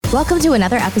Welcome to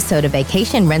another episode of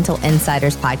Vacation Rental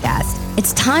Insiders Podcast.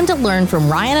 It's time to learn from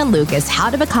Ryan and Lucas how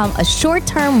to become a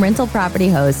short-term rental property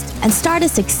host and start a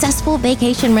successful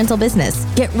vacation rental business.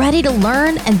 Get ready to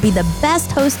learn and be the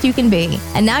best host you can be.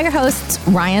 And now your hosts,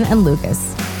 Ryan and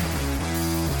Lucas.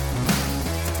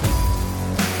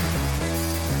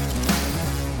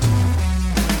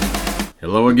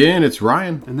 Hello again, it's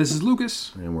Ryan. And this is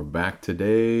Lucas. And we're back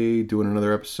today doing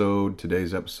another episode.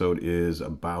 Today's episode is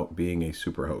about being a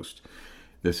superhost.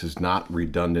 This is not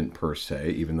redundant per se,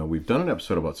 even though we've done an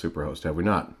episode about superhost, have we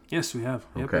not? Yes, we have.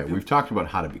 Okay, we've talked about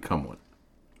how to become one.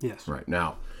 Yes. Right,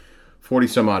 now, 40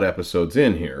 some odd episodes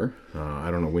in here.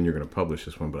 I don't know when you're going to publish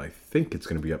this one, but I think it's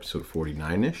going to be episode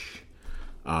 49-ish,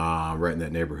 right in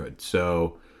that neighborhood.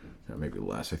 So, maybe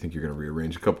less. I think you're going to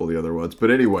rearrange a couple of the other ones.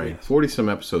 But anyway, yes. 40 some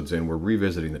episodes in, we're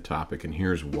revisiting the topic, and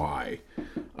here's why.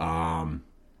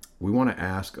 We want to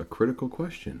ask a critical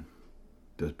question.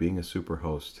 Does being a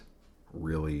superhost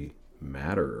really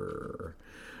matter?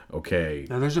 Okay.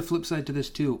 Now, there's a flip side to this,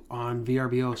 too. On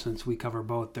VRBO, since we cover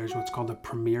both, there's what's called a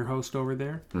premier host over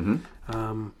there.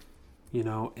 Mm-hmm.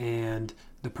 And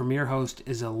the premier host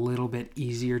is a little bit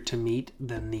easier to meet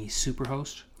than the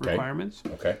superhost requirements.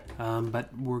 Okay. But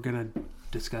we're going to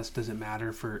discuss, does it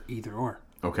matter for either or?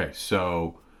 Okay,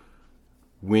 so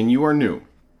when you are new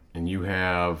and you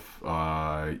have,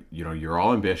 you're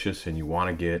all ambitious and you want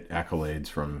to get accolades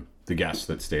from the guests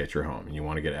that stay at your home, and you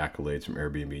want to get accolades from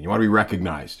Airbnb, and you want to be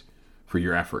recognized for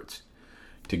your efforts.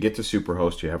 To get to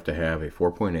superhost, you have to have a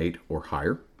 4.8 or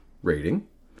higher rating.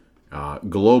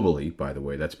 Globally, by the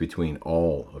way, that's between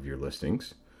all of your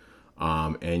listings.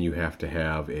 And you have to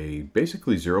have a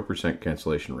basically 0%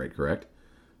 cancellation rate, correct?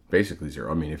 Basically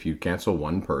zero. I mean, if you cancel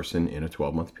one person in a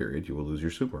 12-month period, you will lose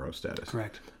your superhost status.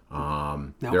 Correct.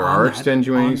 There are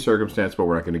extenuating circumstances, but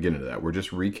we're not going to get into that. We're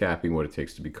just recapping what it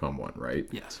takes to become one, right?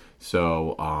 Yes.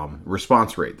 So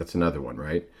response rate, that's another one,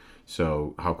 right?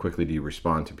 So how quickly do you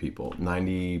respond to people?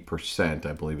 90%,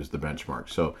 I believe, is the benchmark.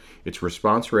 So it's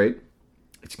response rate,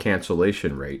 it's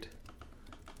cancellation rate,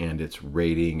 and it's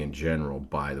rating in general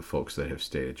by the folks that have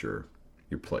stayed at your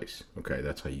place. Okay,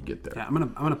 that's how you get there. Yeah,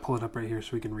 I'm gonna pull it up right here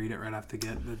so we can read it right off the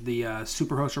get. The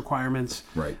superhost requirements.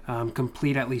 Right.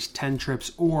 Complete at least 10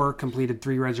 trips or completed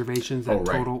 3 reservations that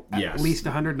total at least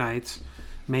 100 nights.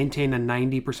 Maintain a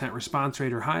 90% response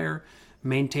rate or higher.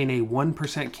 Maintain a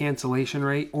 1% cancellation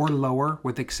rate or lower,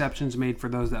 with exceptions made for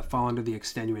those that fall under the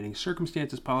extenuating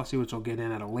circumstances policy, which we'll get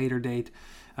in at a later date.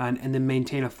 And then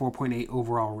maintain a 4.8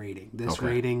 overall rating. This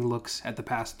rating looks at the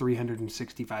past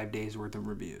 365 days worth of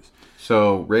reviews.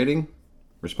 So rating,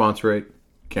 response rate,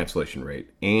 cancellation rate,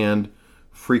 and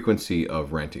frequency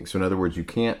of renting. So in other words, you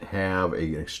can't have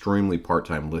an extremely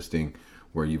part-time listing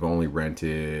where you've only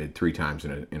rented 3 times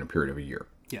in a period of a year.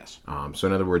 Yes. So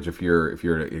in other words, if you're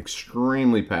an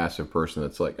extremely passive person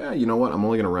that's like, you know what, I'm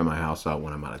only going to rent my house out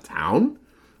when I'm out of town,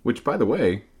 which, by the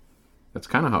way, that's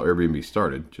kind of how Airbnb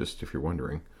started, just if you're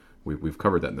wondering. We've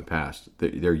covered that in the past.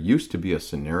 There used to be a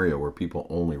scenario where people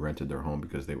only rented their home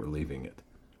because they were leaving it.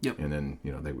 Yep. And then,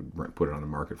 they would put it on the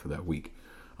market for that week.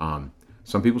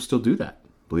 Some people still do that,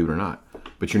 believe it or not.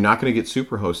 But you're not going to get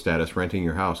superhost status renting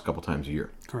your house a couple times a year.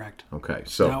 Correct. Okay,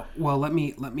 so... Now, well, let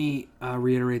me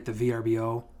reiterate the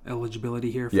VRBO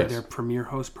eligibility here for their Premier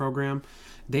Host program.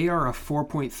 They are a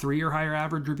 4.3 or higher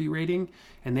average review rating,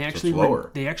 and they actually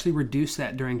reduced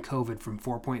that during COVID from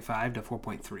 4.5 to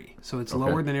 4.3. So it's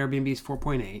lower than Airbnb's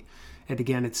 4.8. And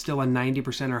again, it's still a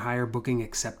 90% or higher booking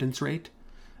acceptance rate.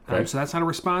 So that's not a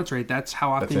response rate. That's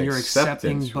how often you're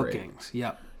accepting bookings.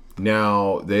 Yep.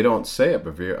 Now, they don't say it,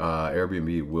 but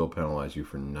Airbnb will penalize you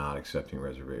for not accepting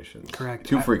reservations. Correct.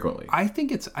 Too frequently. I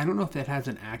think I don't know if that has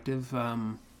an active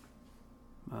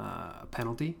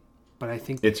penalty, but I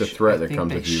think it's a threat that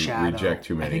comes if you reject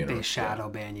too many. I think they shadow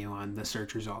ban you on the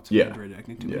search results. Yeah.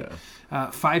 Rejecting too many.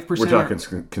 5%. We're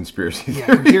talking conspiracy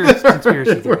theory. Yeah,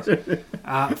 conspiracy theories.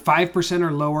 5%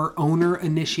 or lower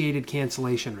owner-initiated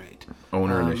cancellation rate.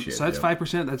 Owner-initiated. So that's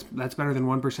 5%. That's better than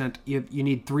 1%. You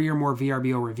need 3 or more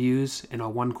VRBO reviews in a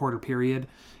 1-quarter period,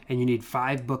 and you need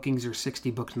 5 bookings or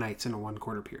 60 booked nights in a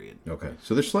 1-quarter period. Okay,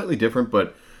 so they're slightly different,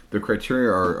 but the criteria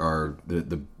are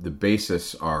the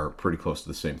basis are pretty close to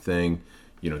the same thing.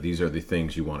 These are the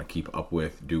things you want to keep up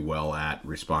with, do well at,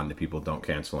 respond to people, don't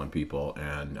cancel on people,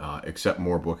 and accept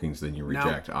more bookings than you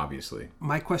reject, obviously.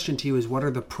 My question to you is, what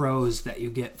are the pros that you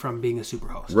get from being a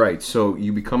superhost? Right, so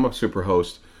you become a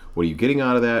superhost. What are you getting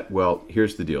out of that? Well,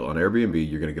 here's the deal. On Airbnb,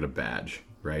 you're going to get a badge,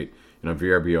 right? And on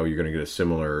VRBO, you're going to get a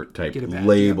similar type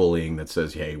labeling that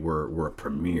says, hey, we're a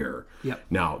premier. Yep.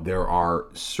 Now, there are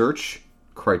search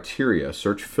criteria,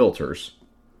 search filters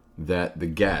that the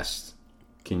guests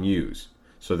can use.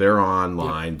 So they're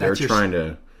online. They're trying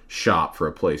to shop for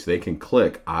a place. They can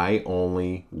click, I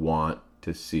only want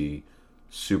to see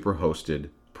super hosted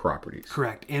properties.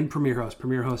 Correct. And Premier Host.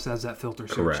 Premier Host has that filter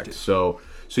search Correct. too. So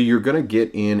you're going to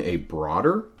get in a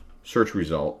broader search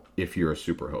result if you're a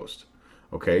super host.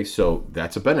 Okay, so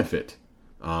that's a benefit.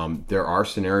 There are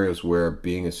scenarios where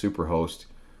being a super host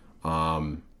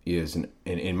is,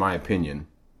 in my opinion,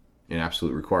 an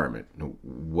absolute requirement.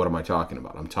 What am I talking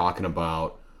about? I'm talking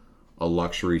about a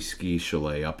luxury ski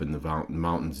chalet up in the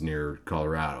mountains near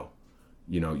Colorado.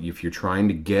 If you're trying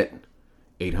to get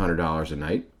 $800 a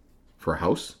night for a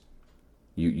house,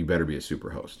 you better be a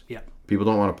super host. Yeah. People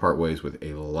don't want to part ways with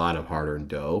a lot of hard-earned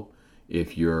dough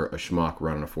if you're a schmuck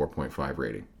running a 4.5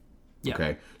 rating. Yeah.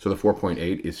 Okay, so the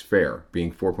 4.8 is fair.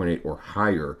 Being 4.8 or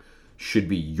higher should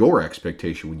be your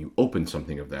expectation when you open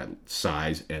something of that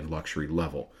size and luxury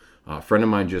level. A friend of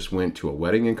mine just went to a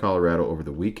wedding in Colorado over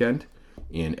the weekend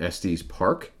in Estes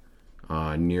Park,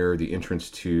 near the entrance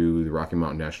to the Rocky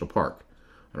Mountain National Park.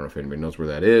 I don't know if anybody knows where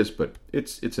that is, but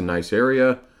it's a nice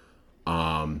area.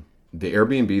 The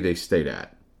Airbnb they stayed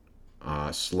at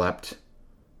slept,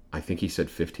 I think he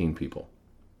said 15 people.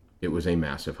 It was a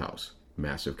massive house,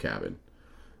 massive cabin.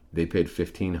 They paid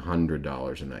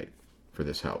 $1,500 a night for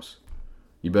this house.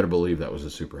 You better believe that was a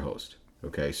super host.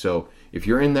 Okay, so if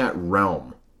you're in that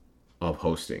realm of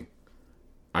hosting,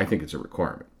 I think it's a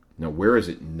requirement. Now, where is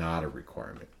it not a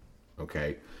requirement?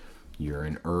 Okay, you're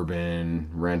an urban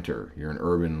renter, you're an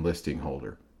urban listing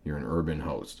holder, you're an urban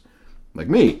host. Like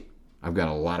me, I've got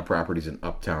a lot of properties in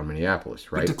uptown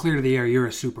Minneapolis, right? But to clear the air, you're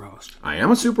a super host. I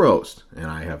am a super host, and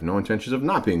I have no intentions of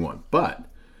not being one. But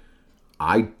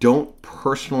I don't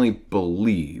personally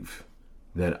believe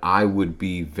that I would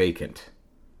be vacant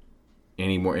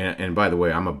anymore. And by the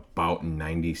way, I'm about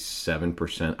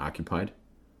 97% occupied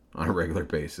on a regular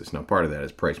basis. Now, part of that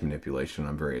is price manipulation.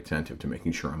 I'm very attentive to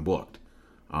making sure I'm booked.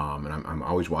 And I'm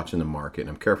always watching the market, and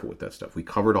I'm careful with that stuff. We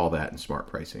covered all that in smart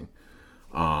pricing.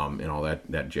 And all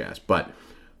that jazz. But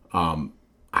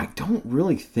I don't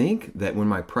really think that when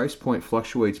my price point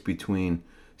fluctuates between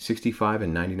 $65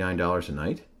 and $99 a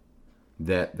night,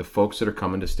 that the folks that are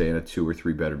coming to stay in a 2 or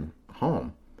 3 bedroom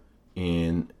home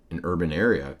in an urban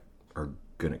area are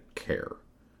going to care.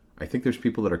 I think there's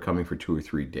people that are coming for 2 or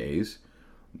 3 days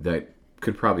that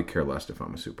could probably care less if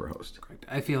I'm a super host. Correct.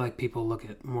 I feel like people look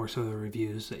at more so the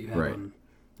reviews that you have,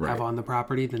 have on the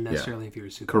property than necessarily if you're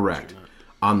a super host. Correct.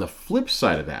 On the flip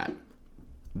side of that,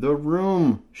 the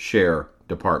room share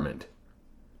department,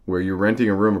 where you're renting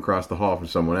a room across the hall from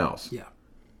someone else. Yeah.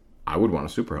 I would want a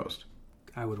super host.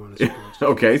 I would want a super host.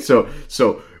 Okay,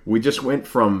 so we just went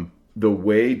from the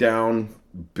way down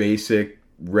basic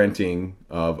renting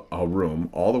of a room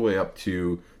all the way up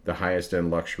to the highest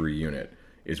end luxury unit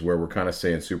is where we're kind of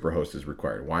saying super host is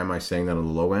required. Why am I saying that on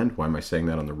the low end? Why am I saying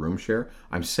that on the room share?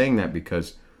 I'm saying that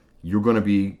because you're going to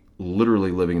be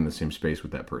literally living in the same space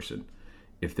with that person.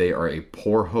 If they are a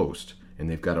poor host and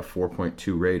they've got a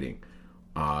 4.2 rating,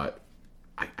 I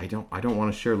don't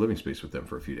want to share living space with them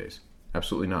for a few days.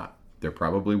 Absolutely not. They're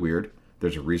probably weird.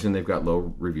 There's a reason they've got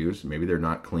low reviews. Maybe they're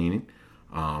not cleaning.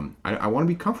 I want to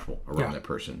be comfortable around that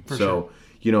person. So,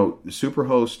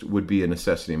 Superhost would be a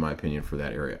necessity, in my opinion, for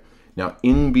that area. Now,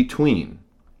 in between,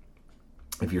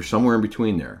 if you're somewhere in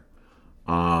between there,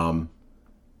 does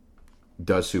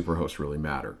Superhost really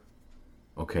matter?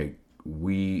 Okay,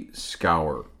 we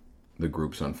scour the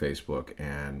groups on Facebook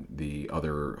and the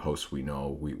other hosts we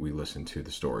know. We listen to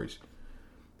the stories.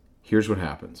 Here's what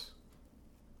happens.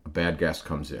 A bad guest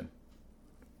comes in.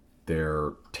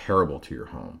 They're terrible to your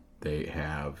home. They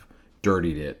have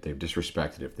dirtied it. They've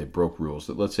disrespected it. They broke rules.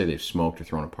 Let's say they've smoked or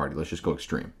thrown a party. Let's just go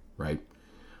extreme, right?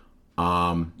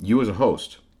 You as a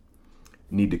host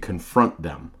need to confront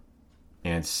them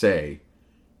and say,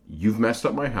 you've messed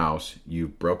up my house.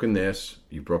 You've broken this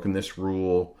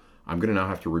rule. I'm going to now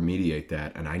have to remediate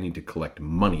that, and I need to collect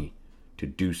money to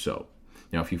do so.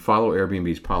 Now, if you follow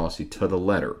Airbnb's policy to the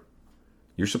letter,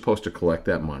 you're supposed to collect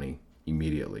that money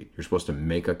immediately. You're supposed to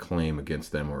make a claim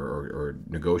against them or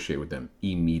negotiate with them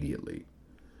immediately.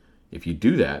 If you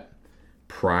do that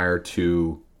prior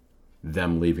to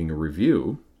them leaving a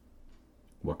review,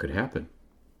 what could happen?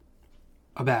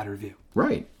 A bad review.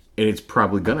 Right. And it's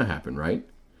probably going to happen, right?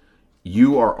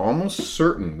 You are almost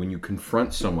certain when you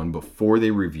confront someone before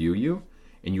they review you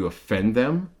and you offend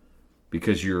them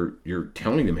because you're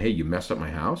telling them, hey, you messed up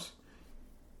my house,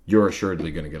 you're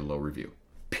assuredly going to get a low review.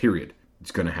 Period.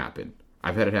 It's going to happen.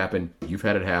 I've had it happen. You've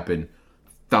had it happen.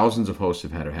 Thousands of hosts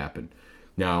have had it happen.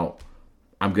 Now,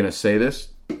 I'm going to say this,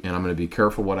 and I'm going to be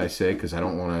careful what I say because I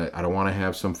don't want to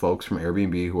have some folks from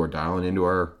Airbnb who are dialing into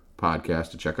our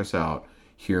podcast to check us out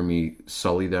hear me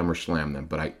sully them or slam them,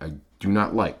 but I do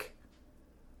not like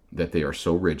that they are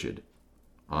so rigid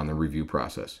on the review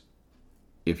process.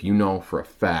 If you know for a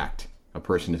fact a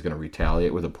person is going to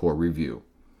retaliate with a poor review,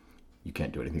 you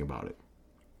can't do anything about it.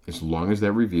 As long as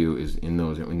that review is in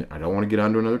those, I don't want to get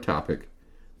onto another topic.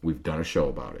 We've done a show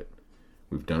about it.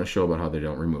 We've done a show about how they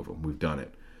don't remove them. We've done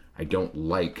it. I don't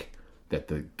like that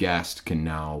the guest can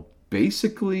now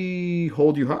basically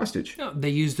hold you hostage. No, they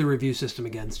use the review system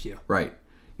against you. Right.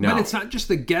 Now, but it's not just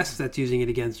the guest that's using it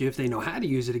against you. If they know how to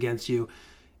use it against you,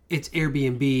 it's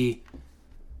Airbnb.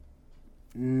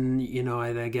 You know,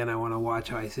 and again, I want to watch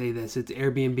how I say this. It's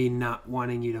Airbnb not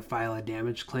wanting you to file a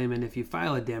damage claim. And if you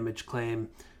file a damage claim,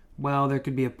 well, there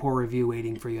could be a poor review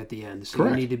waiting for you at the end. So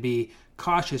correct. You need to be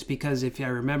cautious, because if I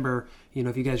remember,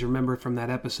 if you guys remember from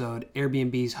that episode,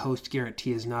 Airbnb's host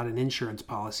guarantee is not an insurance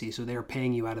policy. So they're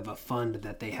paying you out of a fund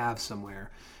that they have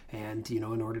somewhere. And,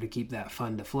 in order to keep that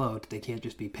fund afloat, they can't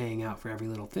just be paying out for every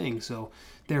little thing. So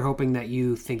they're hoping that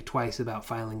you think twice about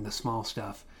filing the small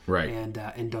stuff. Right.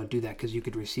 And don't do that, because you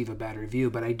could receive a bad review.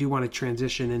 But I do want to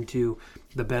transition into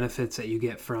the benefits that you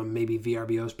get from maybe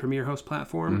VRBO's Premier Host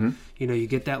platform. Mm-hmm. You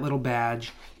get that little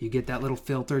badge. You get that little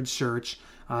filtered search.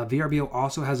 VRBO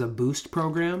also has a boost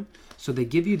program. So they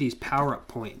give you these power-up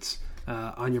points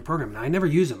on your program. And I never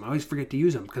use them. I always forget to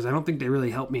use them because I don't think they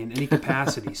really help me in any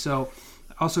capacity. So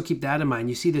also keep that in mind.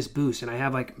 You see this boost, and I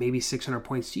have like maybe 600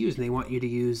 points to use, and they want you to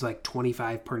use like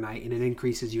 25 per night, and it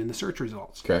increases you in the search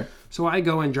results. Okay. So I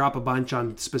go and drop a bunch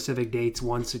on specific dates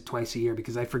once or twice a year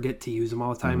because I forget to use them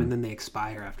all the time, and then they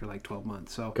expire after like 12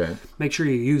 months. So make sure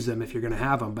you use them if you're going to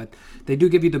have them. But they do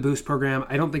give you the boost program.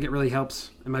 I don't think it really helps,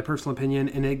 in my personal opinion,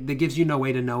 and it gives you no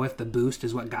way to know if the boost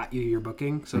is what got you your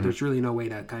booking. So there's really no way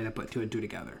to kind of put two and two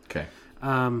together. Okay.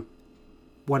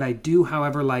 What I do,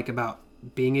 however, like about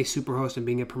being a Superhost and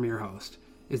being a Premier Host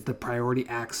is the priority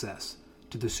access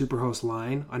to the Superhost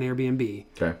line on Airbnb.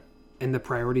 Okay. And the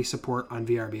priority support on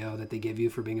VRBO that they give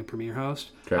you for being a Premier Host.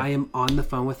 Okay. I am on the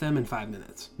phone with them in 5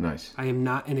 minutes. Nice. I am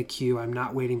not in a queue. I'm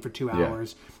not waiting for 2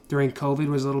 hours. During COVID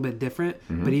was a little bit different,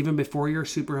 but even before you're a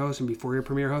Superhost and before you're a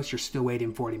Premier Host, you're still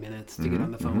waiting 40 minutes to get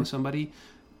on the phone with somebody.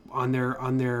 On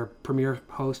their Premier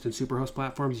Host and Superhost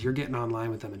platforms, you're getting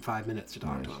online with them in 5 minutes to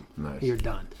talk to them. Nice. You're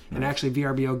done. Nice. And actually,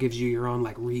 VRBO gives you your own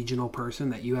like regional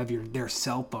person that you have their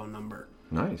cell phone number.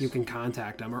 Nice. You can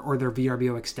contact them, or their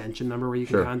VRBO extension number where you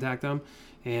can contact them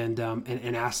and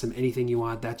ask them anything you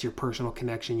want. That's your personal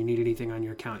connection. You need anything on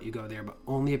your account, you go there. But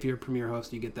only if you're a Premier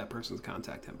Host, you get that person's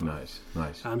contact info. Nice.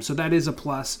 So that is a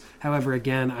plus. However,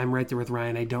 again, I'm right there with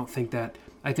Ryan.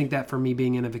 I think that for me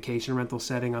being in a vacation rental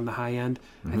setting on the high end,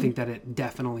 I think that it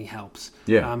definitely helps.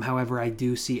 Yeah. However, I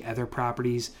do see other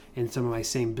properties in some of my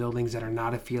same buildings that are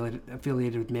not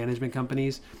affiliated with management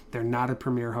companies. They're not a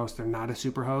Premier Host. They're not a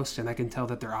Superhost. And I can tell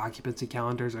that their occupancy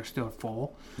calendars are still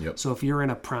full. Yep. So if you're in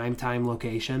a prime time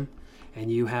location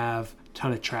and you have a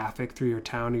ton of traffic through your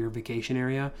town or your vacation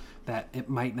area, that it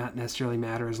might not necessarily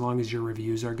matter as long as your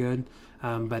reviews are good.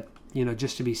 But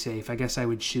just to be safe, I guess I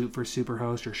would shoot for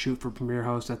Superhost or shoot for Premier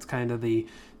Host. That's kind of the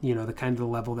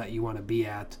level that you want to be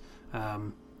at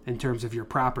in terms of your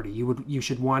property. You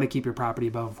should want to keep your property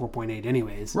above 4.8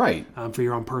 anyways, right? For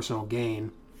your own personal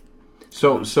gain.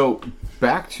 So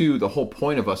back to the whole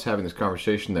point of us having this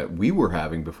conversation that we were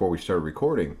having before we started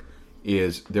recording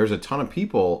is there's a ton of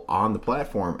people on the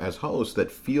platform as hosts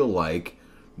that feel like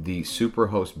the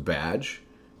Superhost badge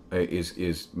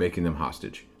is making them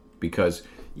hostage because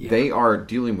they are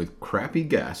dealing with crappy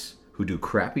guests who do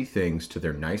crappy things to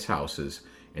their nice houses,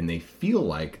 and they feel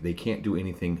like they can't do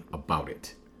anything about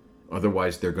it.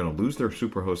 Otherwise, they're going to lose their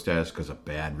Superhost status because a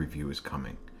bad review is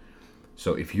coming.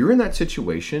 So if you're in that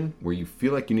situation where you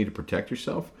feel like you need to protect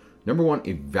yourself, number one,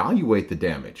 evaluate the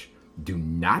damage. Do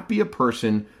not be a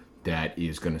person that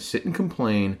is going to sit and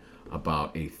complain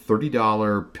about a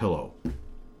 $30 pillow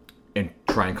and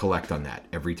try and collect on that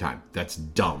every time. That's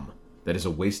dumb. That is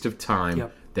a waste of time.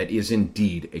 Yep. That is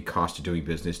indeed a cost of doing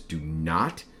business. Do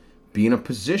not be in a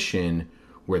position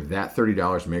where that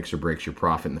 $30 makes or breaks your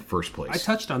profit in the first place. I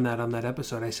touched on that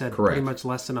episode. I said Correct. Pretty much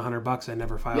less than $100 I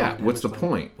never filed. Yeah, what's the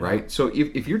point, right? So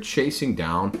if you're chasing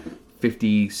down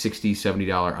 $50, $60,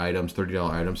 $70 items,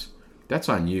 $30 items, that's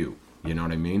on you. You know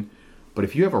what I mean? But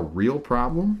if you have a real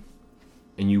problem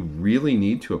and you really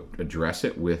need to address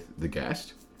it with the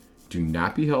guest, do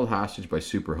not be held hostage by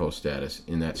Superhost status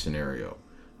in that scenario.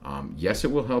 Yes,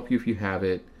 it will help you if you have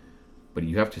it, but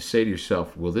you have to say to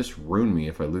yourself, will this ruin me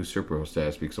if I lose Superhost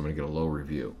status because I'm going to get a low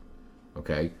review?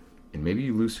 Okay? And maybe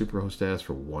you lose Superhost status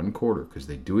for 1 quarter because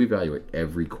they do evaluate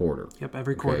every quarter. Yep,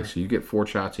 every quarter. Okay, so you get 4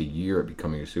 shots a year at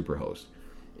becoming a Superhost.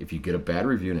 If you get a bad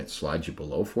review and it slides you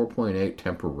below 4.8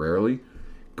 temporarily,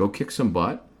 Go kick some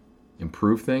butt,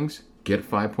 improve things, get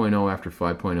 5.0 after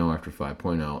 5.0 after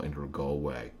 5.0, and it'll go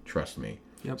away. Trust me.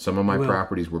 Yep. Some of my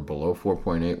properties were below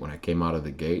 4.8 when I came out of the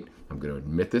gate. I'm going to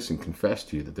admit this and confess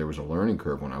to you that there was a learning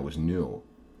curve when I was new.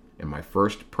 And my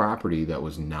first property that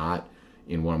was not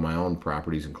in one of my own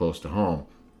properties and close to home,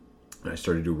 and I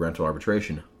started to do rental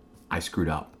arbitration, I screwed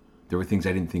up. There were things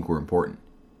I didn't think were important.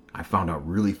 I found out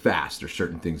really fast there's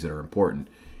certain things that are important.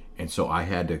 And so I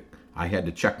had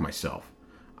to check myself.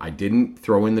 I didn't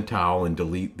throw in the towel and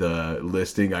delete the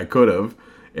listing. I could have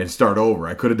and start over.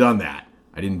 I could have done that.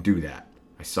 I didn't do that.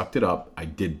 I sucked it up. I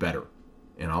did better.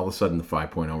 And all of a sudden the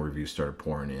 5.0 reviews started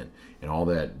pouring in. And all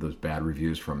those bad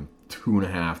reviews from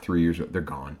 2.5, 3 years ago, they're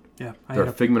gone. Yeah, they're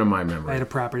a figment of my memory. I had a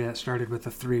property that started with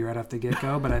a 3 right off the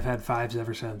get-go, but I've had 5s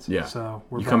ever since. Yeah, so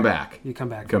you come back. You come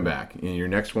back. Come back. And your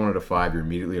next one at a 5, you're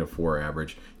immediately at a 4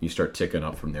 average. You start ticking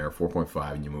up from there,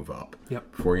 4.5, and you move up.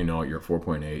 Yep. Before you know it, you're at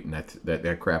 4.8, and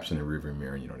that crap's in the rearview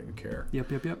mirror, and you don't even care.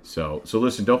 Yep. So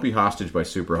listen, don't be hostage by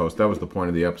Superhost. That was the point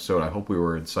of the episode. I hope we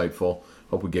were insightful.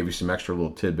 Hope we gave you some extra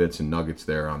little tidbits and nuggets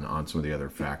there on some of the other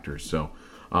factors. So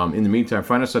in the meantime,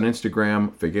 find us on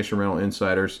Instagram, Vacation Rental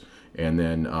Insiders. And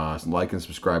then like and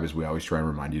subscribe, as we always try and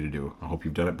remind you to do. I hope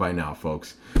you've done it by now,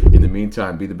 folks. In the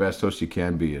meantime, be the best host you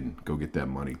can be and go get that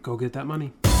money. Go get that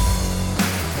money.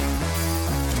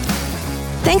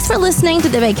 Thanks for listening to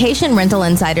the Vacation Rental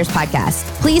Insiders podcast.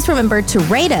 Please remember to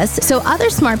rate us so other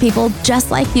smart people just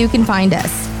like you can find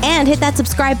us. And hit that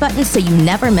subscribe button so you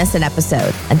never miss an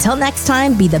episode. Until next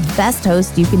time, be the best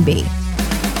host you can be.